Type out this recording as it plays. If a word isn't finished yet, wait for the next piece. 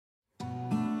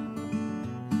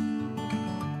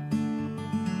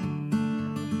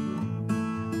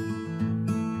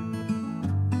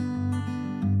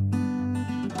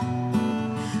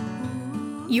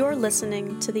You're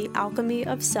listening to the Alchemy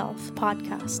of Self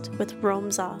podcast with Rome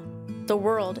Za. The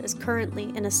world is currently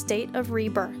in a state of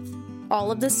rebirth.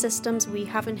 All of the systems we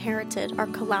have inherited are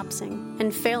collapsing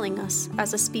and failing us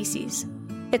as a species.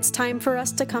 It's time for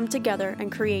us to come together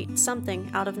and create something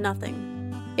out of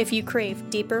nothing. If you crave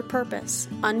deeper purpose,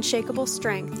 unshakable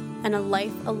strength, and a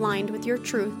life aligned with your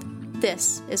truth,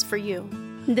 this is for you.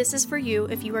 This is for you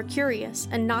if you are curious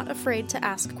and not afraid to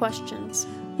ask questions.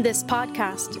 This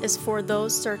podcast is for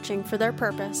those searching for their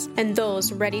purpose and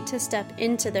those ready to step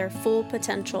into their full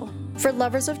potential. For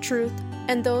lovers of truth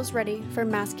and those ready for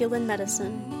masculine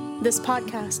medicine. This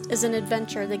podcast is an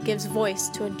adventure that gives voice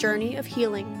to a journey of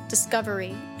healing,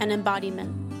 discovery, and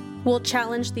embodiment. We'll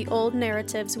challenge the old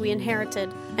narratives we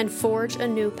inherited and forge a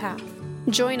new path.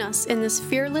 Join us in this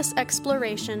fearless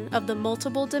exploration of the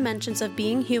multiple dimensions of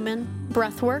being human,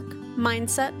 breathwork,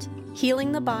 mindset,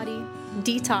 healing the body,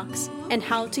 detox, and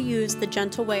how to use the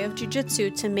gentle way of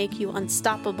jiu-jitsu to make you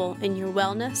unstoppable in your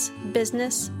wellness,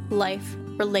 business, life,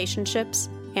 relationships,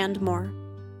 and more.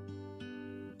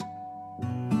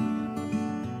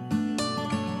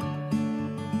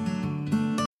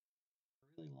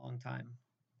 Really long time,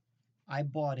 I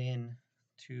bought in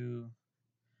to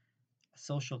a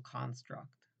social construct,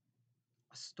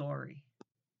 a story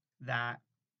that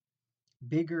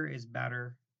bigger is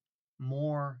better,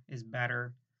 more is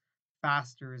better,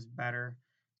 faster is better,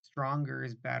 stronger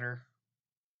is better,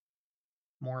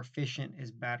 more efficient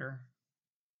is better.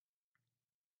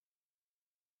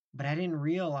 But I didn't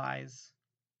realize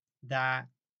that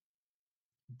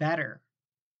better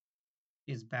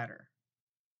is better.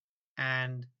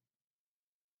 And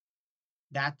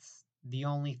that's the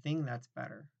only thing that's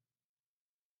better.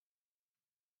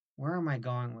 Where am I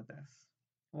going with this?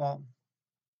 Well,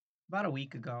 about a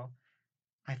week ago,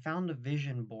 I found a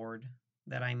vision board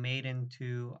that I made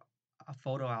into a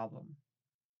photo album.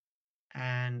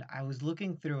 And I was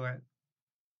looking through it,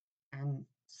 and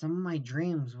some of my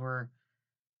dreams were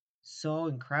so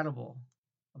incredible.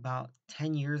 About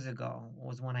 10 years ago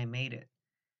was when I made it.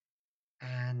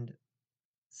 And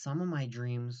some of my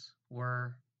dreams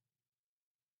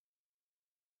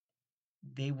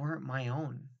they weren't my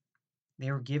own.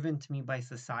 They were given to me by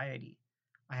society.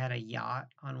 I had a yacht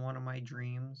on one of my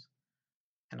dreams,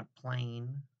 and a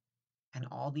plane, and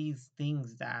all these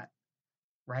things that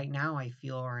right now I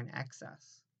feel are in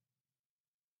excess.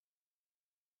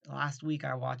 Last week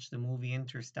I watched the movie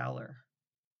Interstellar,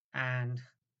 and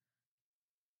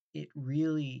it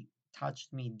really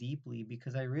touched me deeply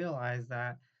because I realized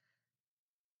that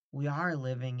we are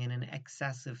living in an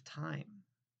excessive time.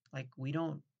 Like, we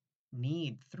don't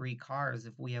need 3 cars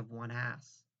if we have one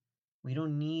ass. We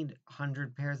don't need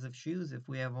 100 pairs of shoes if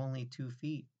we have only 2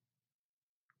 feet.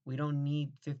 We don't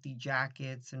need 50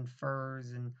 jackets and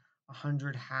furs and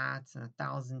 100 hats and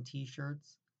 1,000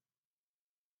 t-shirts.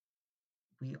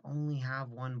 We only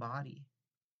have one body.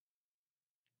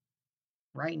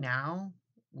 Right now,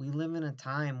 we live in a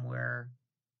time where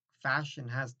fashion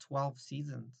has 12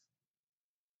 seasons,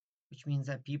 which means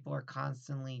that people are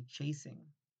constantly chasing,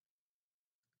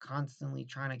 constantly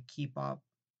trying to keep up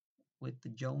with the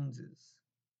Joneses.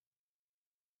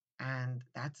 And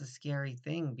that's a scary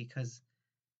thing because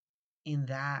in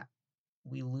that,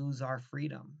 we lose our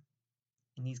freedom.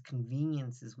 In these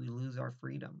conveniences, we lose our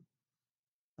freedom.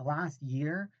 The last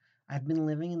year, I've been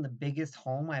living in the biggest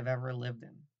home I've ever lived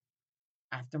in.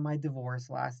 After my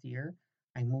divorce last year,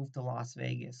 I moved to Las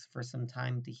Vegas for some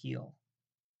time to heal.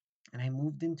 And I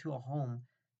moved into a home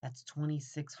that's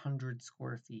 2,600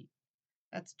 square feet.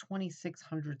 That's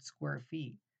 2,600 square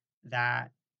feet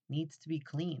that needs to be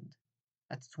cleaned.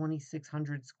 That's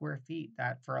 2,600 square feet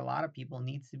that for a lot of people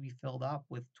needs to be filled up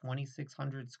with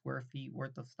 2,600 square feet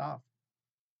worth of stuff.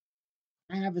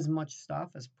 I have as much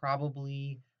stuff as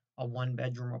probably a 1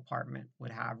 bedroom apartment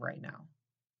would have right now.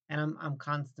 And I'm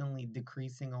constantly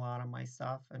decreasing a lot of my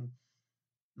stuff, and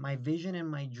my vision and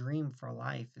my dream for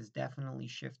life is definitely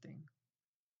shifting.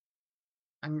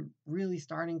 I'm really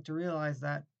starting to realize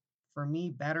that for me,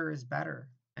 better is better.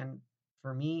 And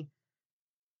for me,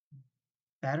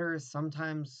 better is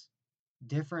sometimes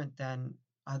different than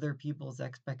other people's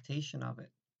expectation of it.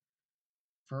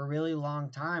 For a really long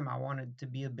time, I wanted to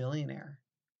be a billionaire.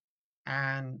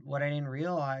 And what I didn't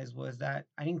realize was that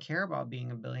I didn't care about being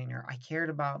a billionaire. I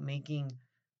cared about making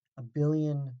 1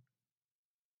 billion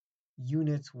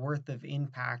units worth of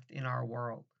impact in our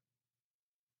world.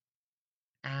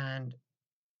 And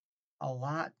a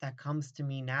lot that comes to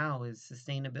me now is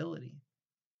sustainability,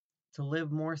 to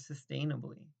live more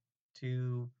sustainably,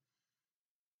 to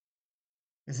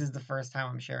this is the first time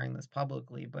I'm sharing this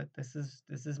publicly, but this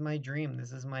is my dream,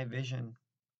 this is my vision.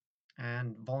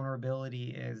 And vulnerability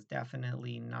is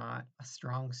definitely not a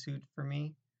strong suit for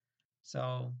me.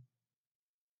 So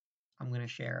I'm going to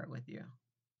share it with you.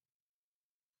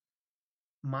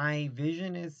 My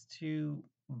vision is to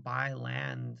buy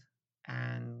land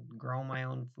and grow my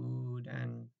own food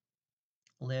and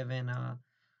live in a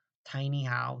tiny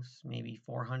house, maybe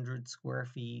 400 square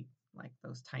feet, like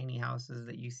those tiny houses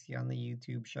that you see on the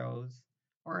YouTube shows,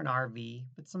 or an RV,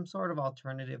 but some sort of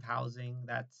alternative housing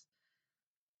that's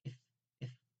if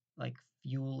if like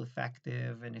fuel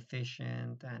effective and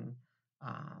efficient and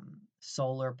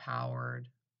solar powered.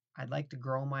 I'd like to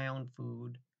grow my own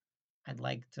food. I'd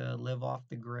like to live off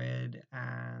the grid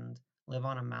and live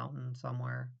on a mountain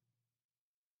somewhere.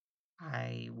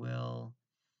 I will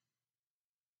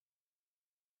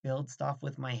build stuff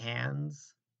with my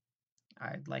hands.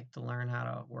 I'd like to learn how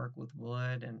to work with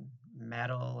wood and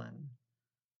metal and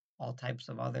all types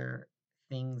of other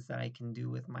things that I can do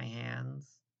with my hands.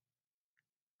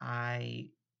 I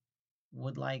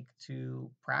would like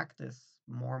to practice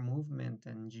more movement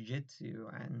and jiu-jitsu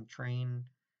and train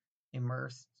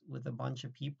immersed with a bunch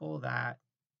of people that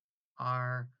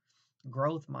are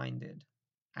growth minded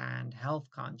and health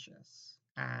conscious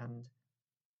and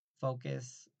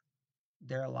focus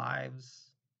their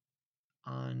lives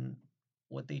on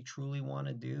what they truly want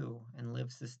to do and live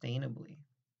sustainably.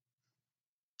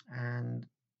 And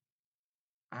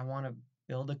I want to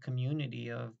build a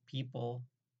community of people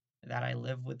that I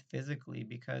live with physically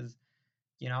because,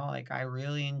 like I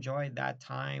really enjoyed that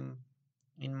time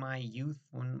in my youth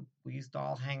when we used to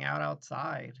all hang out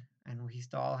outside and we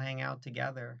used to all hang out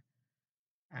together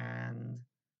and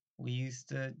we used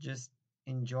to just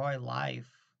enjoy life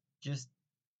just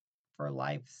for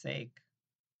life's sake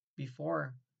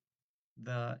before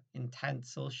the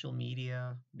intense social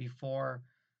media, before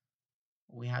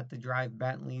we had to drive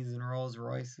Bentleys and Rolls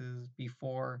Royces,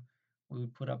 before we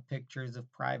would put up pictures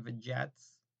of private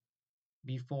jets,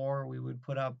 before we would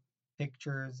put up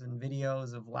pictures and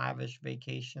videos of lavish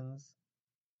vacations,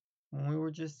 when we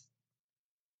were just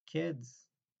kids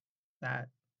that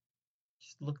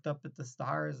just looked up at the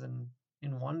stars and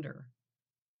in wonder,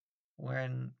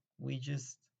 when we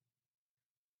just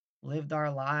lived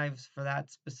our lives for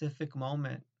that specific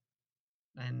moment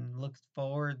and looked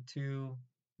forward to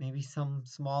maybe some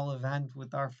small event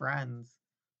with our friends.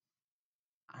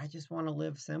 I just want to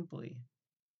live simply,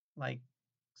 like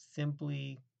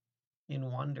simply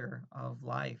in wonder of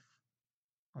life.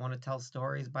 I want to tell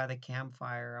stories by the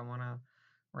campfire. I want to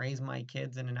raise my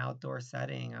kids in an outdoor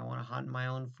setting. I want to hunt my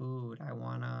own food. I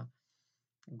want to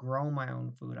grow my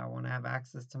own food. I want to have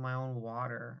access to my own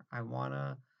water. I want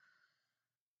to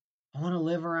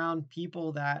live around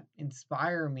people that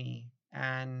inspire me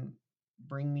and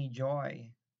bring me joy.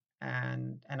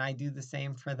 And I do the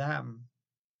same for them.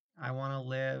 I want to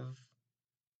live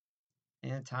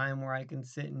in a time where I can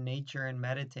sit in nature and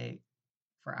meditate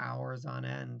for hours on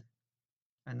end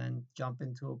and then jump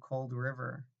into a cold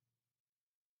river.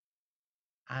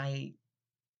 I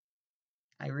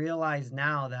I realize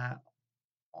now that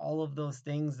all of those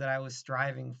things that I was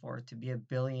striving for, to be a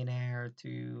billionaire,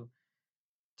 to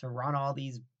run all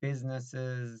these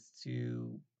businesses,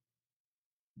 to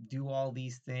do all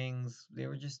these things, they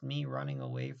were just me running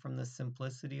away from the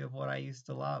simplicity of what I used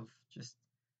to love. Just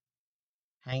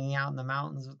hanging out in the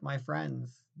mountains with my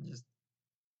friends, just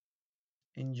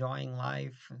enjoying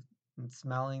life and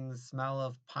smelling the smell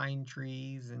of pine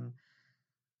trees and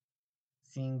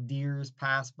seeing deers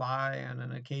pass by and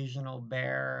an occasional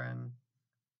bear and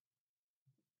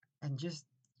just,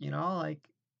 like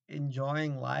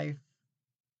enjoying life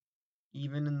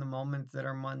even in the moments that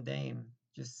are mundane.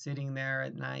 Just sitting there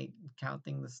at night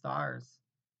counting the stars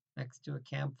next to a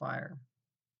campfire,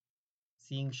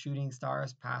 seeing shooting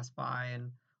stars pass by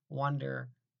and wonder,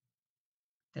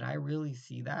 did I really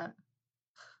see that?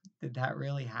 Did that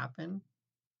really happen?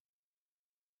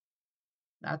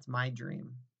 That's my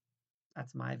dream.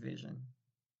 That's my vision.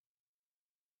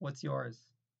 What's yours?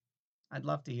 I'd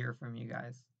love to hear from you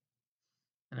guys.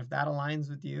 And if that aligns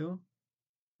with you,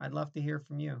 I'd love to hear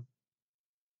from you.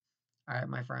 All right,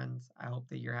 my friends, I hope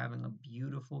that you're having a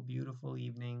beautiful, beautiful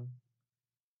evening,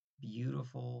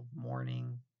 beautiful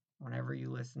morning, whenever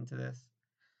you listen to this.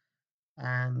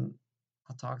 And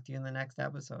I'll talk to you in the next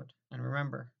episode. And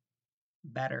remember,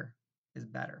 better is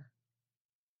better.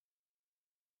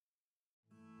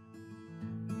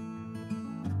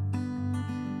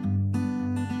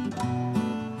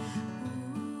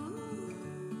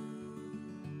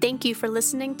 Thank you for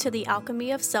listening to the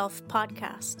Alchemy of Self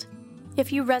podcast.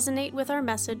 If you resonate with our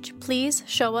message, please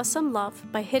show us some love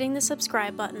by hitting the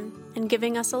subscribe button and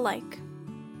giving us a like.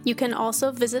 You can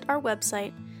also visit our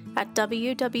website at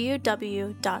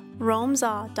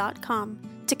www.romza.com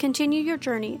to continue your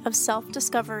journey of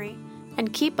self-discovery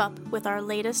and keep up with our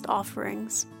latest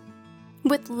offerings.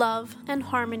 With love and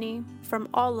harmony from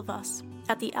all of us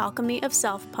at the Alchemy of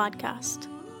Self podcast.